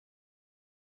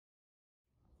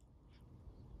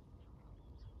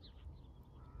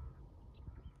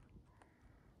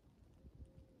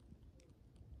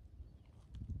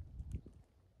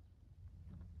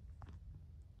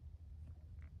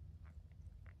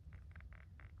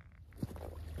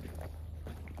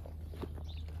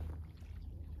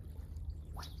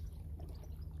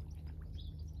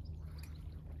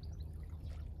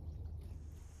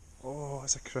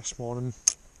That's a crisp morning,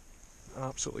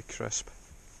 absolutely crisp.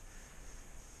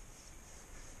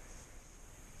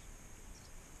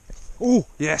 Oh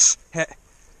yes, hit.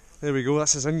 There we go,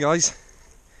 that's his in, guys.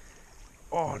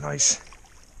 Oh nice.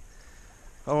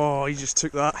 Oh, he just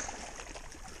took that.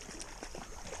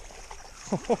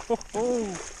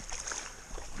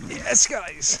 Yes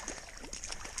guys,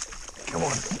 come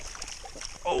on.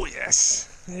 Oh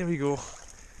yes, there we go,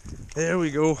 there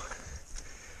we go.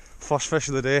 First fish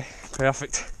of the day,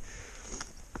 perfect.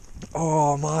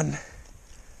 Oh man,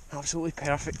 absolutely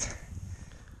perfect.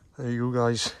 There you go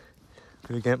guys,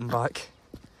 gonna get him back.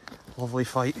 Lovely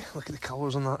fight, look at the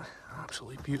colours on that,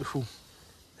 absolutely beautiful.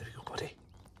 There we go buddy,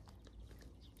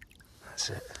 that's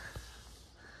it.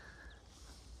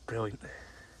 Brilliant,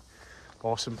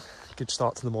 awesome, good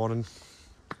start to the morning.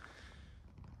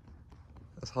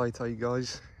 It's high tide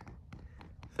guys,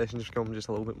 fishing's become just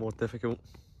a little bit more difficult,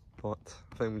 but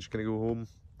I think I'm just going to go home.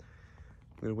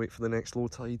 I'm going to wait for the next low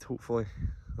tide hopefully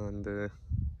and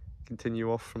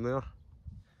continue off from there.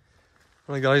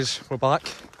 Right guys, we're back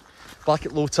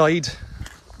at low tide.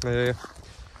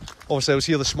 Obviously I was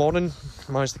here this morning,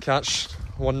 managed to catch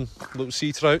one little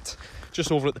sea trout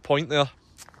just over at the point there,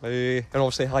 and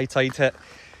obviously high tide hit,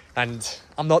 and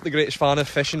I'm not the greatest fan of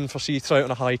fishing for sea trout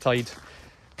on a high tide.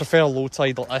 Prefer low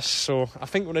tide like this, so I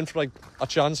think we're in for a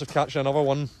chance of catching another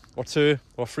one or two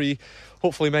or three,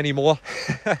 hopefully many more.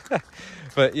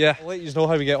 But yeah, I'll let you know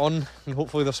how we get on, and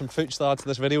hopefully there's some footage to add to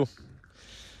this video.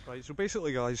 Right, so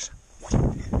basically guys,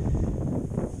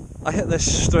 I hit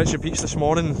this stretch of beach this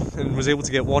morning and was able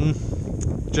to get one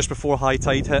just before high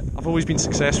tide hit. I've always been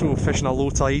successful fishing a low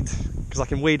tide because I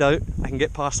can wade out, I can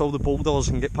get past all the boulders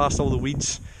and get past all the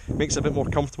weeds. It makes it a bit more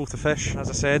comfortable to fish. As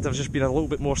I said, I've just been a little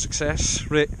bit more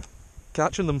success rate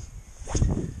catching them.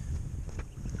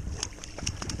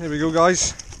 There we go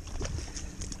guys.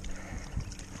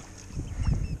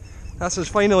 That's us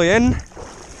finally in.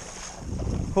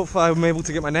 Hopefully I'm able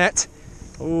to get my net.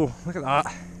 Oh, look at that.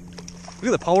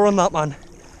 Look at the power on that, man.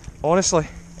 Honestly,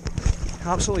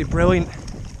 absolutely brilliant.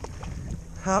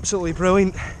 Absolutely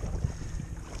brilliant.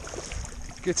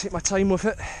 Gonna take my time with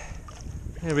it.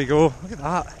 There we go, look at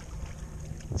that.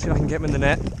 See if I can get him in the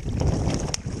net.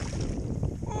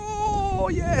 Oh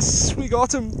yes, we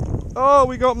got him. Oh,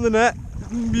 we got him in the net.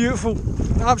 Beautiful,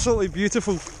 absolutely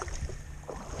beautiful.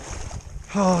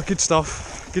 Oh, good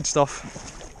stuff, good stuff.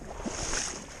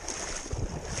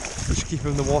 Just keep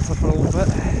him in the water for a little bit.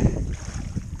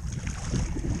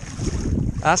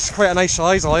 That's quite a nice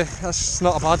size, like. That's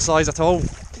not a bad size at all.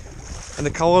 And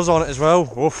the colours on it as well.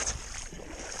 Oofed.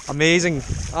 Amazing,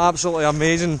 absolutely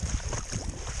amazing.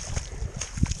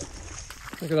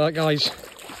 Look at that guys,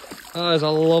 that is a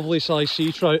lovely size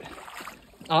sea trout,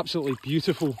 absolutely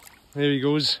beautiful. There he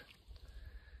goes,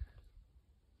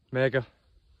 mega,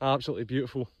 absolutely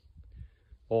beautiful,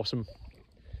 awesome,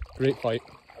 great fight,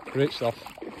 great stuff.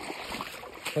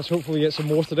 Let's hopefully get some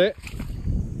more today.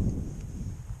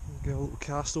 Get a little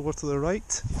cast over to the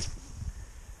right.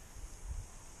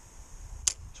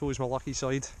 It's always my lucky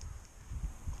side.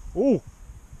 Oh!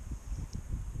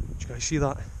 Did you guys see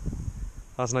that?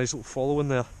 That's a nice little follow in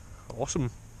there.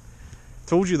 Awesome.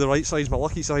 Told you the right side's my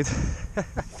lucky side.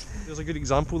 There's a good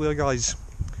example there guys.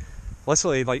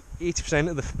 Literally like 80%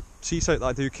 of the sea trout that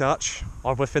I do catch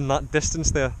are within that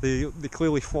distance there. They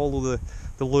clearly follow the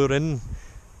lure in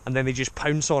and then they just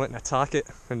pounce on it and attack it,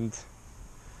 and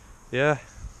yeah.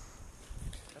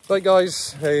 Right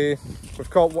guys, we've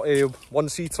caught one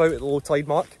sea trout at the low tide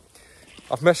mark.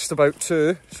 I've missed about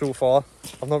two so far.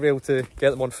 I've not been able to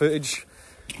get them on footage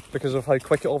because of how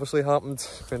quick it obviously happened,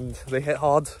 and they hit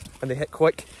hard and they hit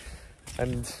quick,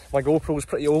 and my GoPro's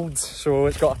pretty old so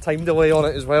it's got a time delay on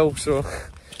it as well, so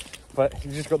but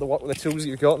you just got to work with the tools that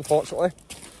you've got unfortunately.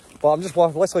 But I'm just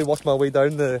literally working my way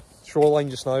down the shoreline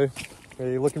just now,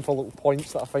 looking for little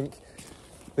points that I think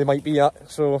they might be at,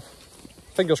 so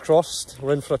fingers crossed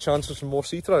we're in for a chance of some more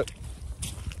sea trout.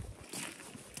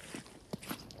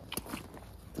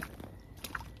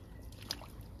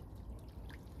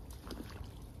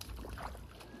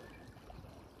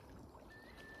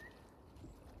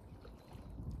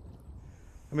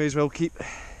 I may as well get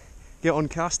on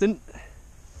casting.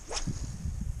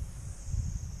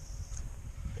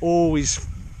 Always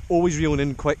reeling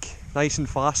in quick, nice and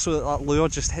fast, so that lure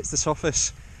just hits the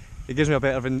surface. It gives me a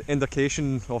bit of an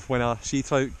indication of when a sea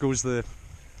trout goes to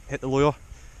hit the lure.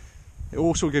 It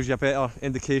also gives you a better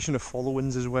indication of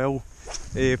follow-ins as well,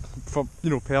 for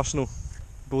personal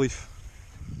belief.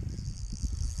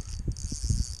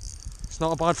 It's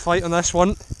not a bad fight on this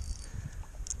one.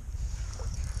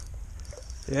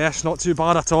 Yes, not too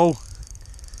bad at all.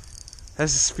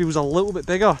 This feels a little bit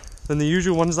bigger. than the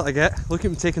usual ones that I get. Look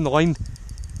at him taking the line.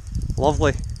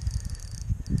 Lovely.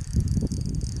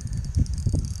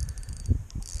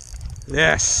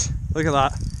 Yes, look at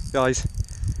that, guys.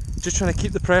 Just trying to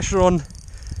keep the pressure on.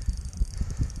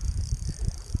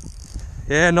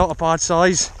 Yeah, not a bad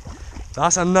size.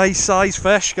 That's a nice size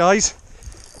fish, guys.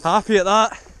 Happy at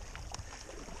that.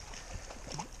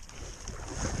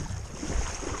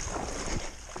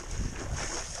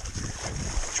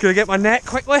 Just gonna get my net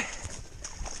quickly.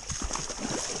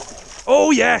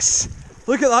 Oh yes!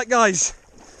 Look at that, guys.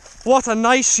 What a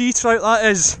nice sea trout that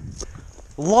is.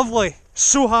 Lovely.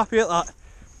 So happy at that.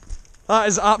 That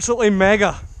is absolutely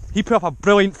mega. He put up a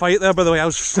brilliant fight there, by the way.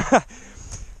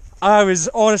 I was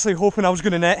honestly hoping I was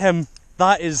going to net him.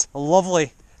 That is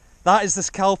lovely. That is the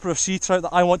scalper of sea trout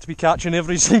that I want to be catching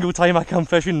every single time I come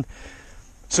fishing.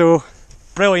 So,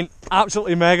 brilliant.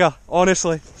 Absolutely mega,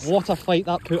 honestly. What a fight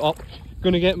that put up.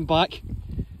 Going to get him back.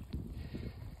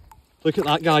 Look at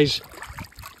that, guys.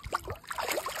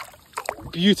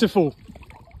 Beautiful.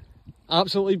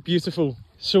 Absolutely beautiful.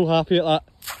 So happy at that.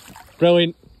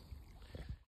 Brilliant.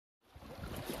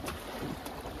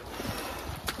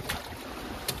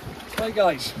 Right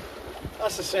guys,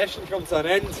 that's the session come to an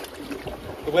end.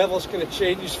 The weather's kind of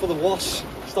changed for the worse,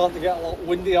 starting to get a lot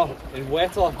windier and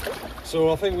wetter,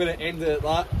 so I think we're going to end it at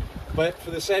that. But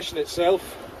for the session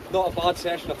itself, not a bad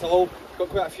session at all. Got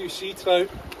quite a few sea trout,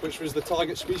 which was the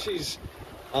target species,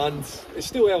 and it's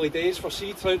still early days for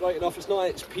sea trout, right enough. It's not at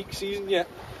its peak season yet,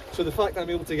 so the fact I'm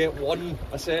able to get one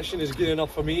a session is good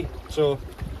enough for me, so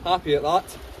happy at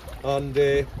that.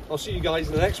 And I'll see you guys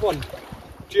in the next one.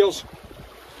 Cheers.